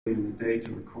in the day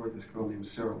to record this girl named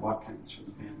Sarah Watkins from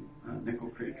the band Nickel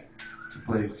Creek to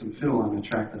play some fiddle on a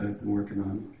track that I've been working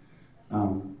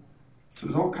on. So it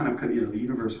was all kind of, the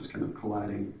universe was kind of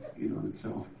colliding, in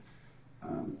itself.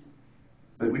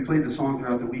 But we played the song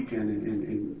throughout the weekend,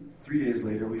 and 3 days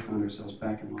later we found ourselves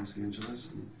back in Los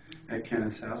Angeles and at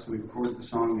Kenneth's house, and we recorded the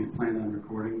song. We had planned on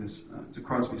recording this. It's a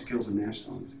Crosby, Stills and Nash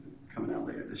song. It's coming out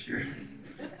later this year.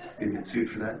 Maybe get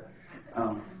sued for that.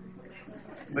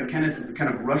 But Kenneth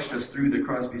kind of rushed us through the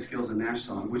Crosby, Stills and Nash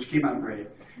song, which came out great.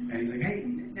 And he's like, "Hey,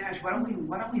 Nash, why don't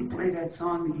we play that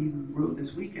song that you wrote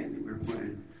this weekend that we were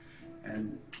playing?"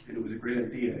 And it was a great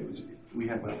idea. We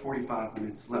had about 45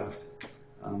 minutes left.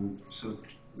 So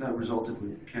that resulted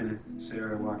with Kenneth,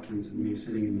 Sarah Watkins, and me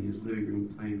sitting in his living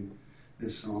room playing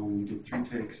this song. We did 3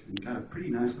 takes and got a pretty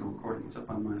nice little recording. It's up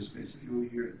on MySpace if you want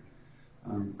to hear it.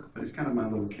 But it's kind of my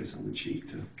little kiss on the cheek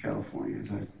to California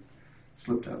as I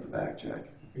slipped out the back, Jack.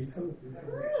 Are you coming through?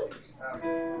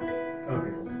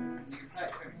 Okay. You can play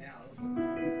it now.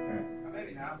 Alright.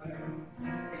 Maybe not, but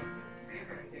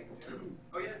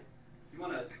oh yeah. You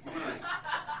want an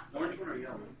orange one or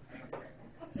yellow?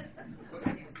 E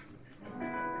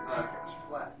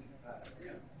flat.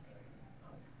 Yeah.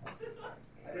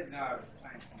 I didn't know I was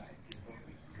playing tonight.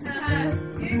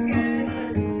 You're good.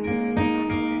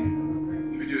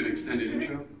 Should we do an extended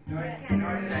intro? No, I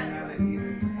know that he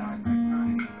was talking about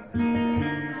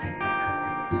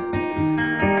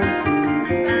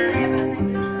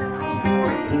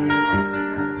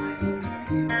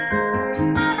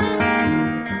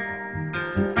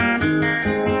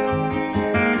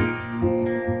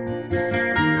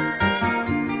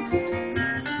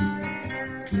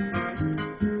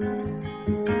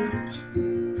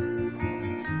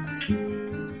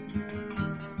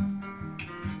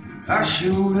I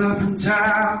showed up in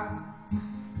town,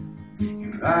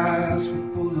 your eyes were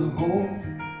full of hope.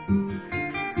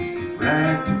 You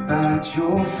bragged about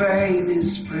your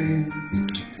famous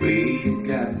friends, the way you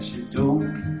got your dough.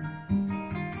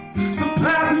 The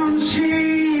platinum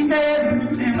chain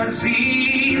and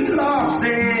limousine lost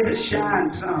their shine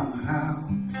somehow.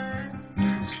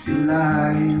 Still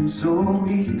I am so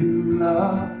deep in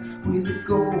love with a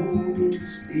golden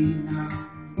state now.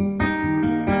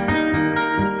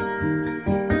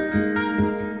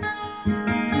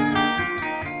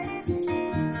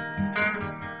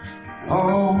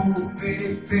 All the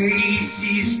pretty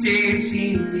faces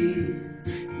dancing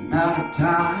in out of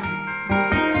time.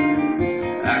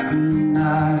 I could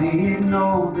not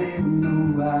ignore them,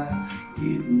 no, I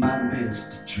did my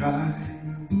best to try.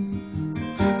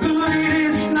 The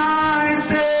latest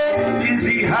nights and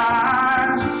dizzy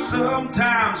highs will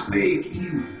sometimes make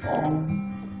you fall.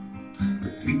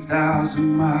 But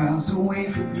 3,000 miles away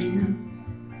from you,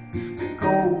 the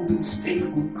Golden State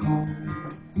will call.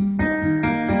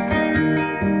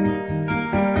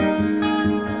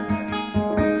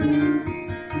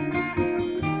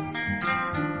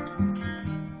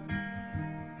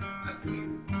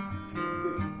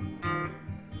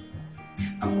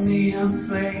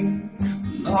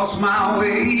 Lost my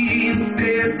way and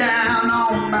fell down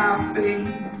on my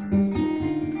face.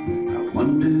 I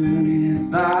wondered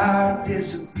if I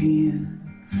disappeared,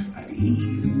 I'd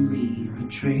even leave a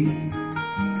trace.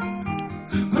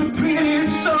 But a pretty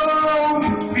soul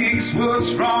can fix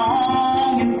what's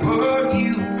wrong and put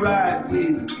you right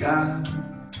with God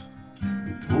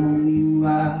and pull you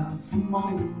out from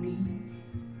underneath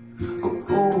a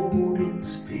Golden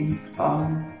State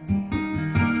Farm.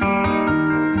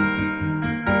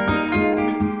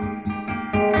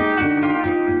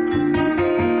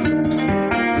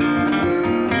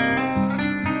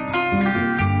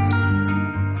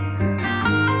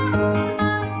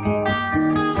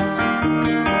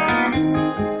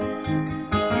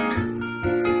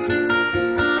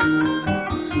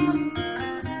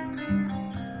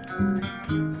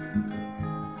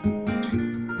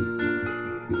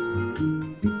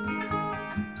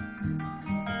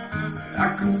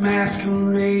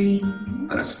 Masquerade,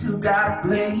 but I still got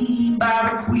blamed by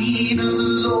the queen of the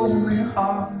lonely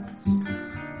hearts.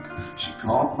 She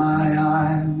caught my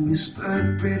eye,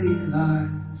 whispered pretty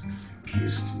lies,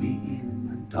 kissed me in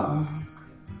the dark.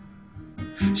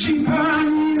 She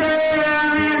burned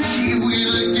down and she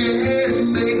will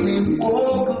again, make me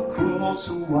walk across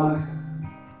a wire.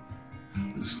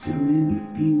 But still it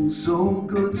feels so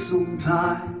good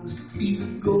sometimes to feel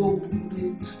the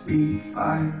Golden State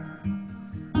fire.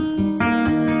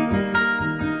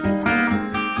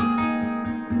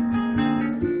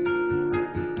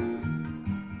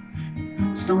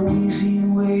 It's no easy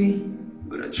way,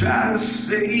 but I try to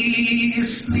say a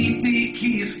sleepy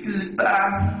kiss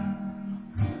goodbye.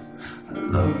 I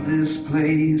love this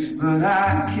place, but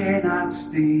I cannot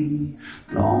stay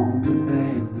longer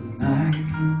than the night.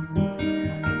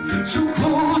 So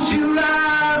close your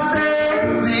eyes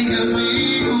and think of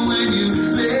me when you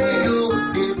lay your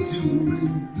head to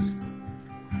rest.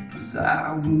 'Cause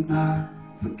I will not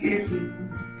forget you,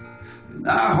 and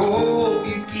I hope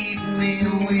you keep me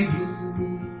with you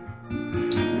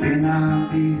when I'm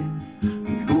there.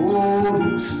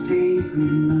 Golden State,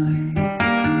 good night.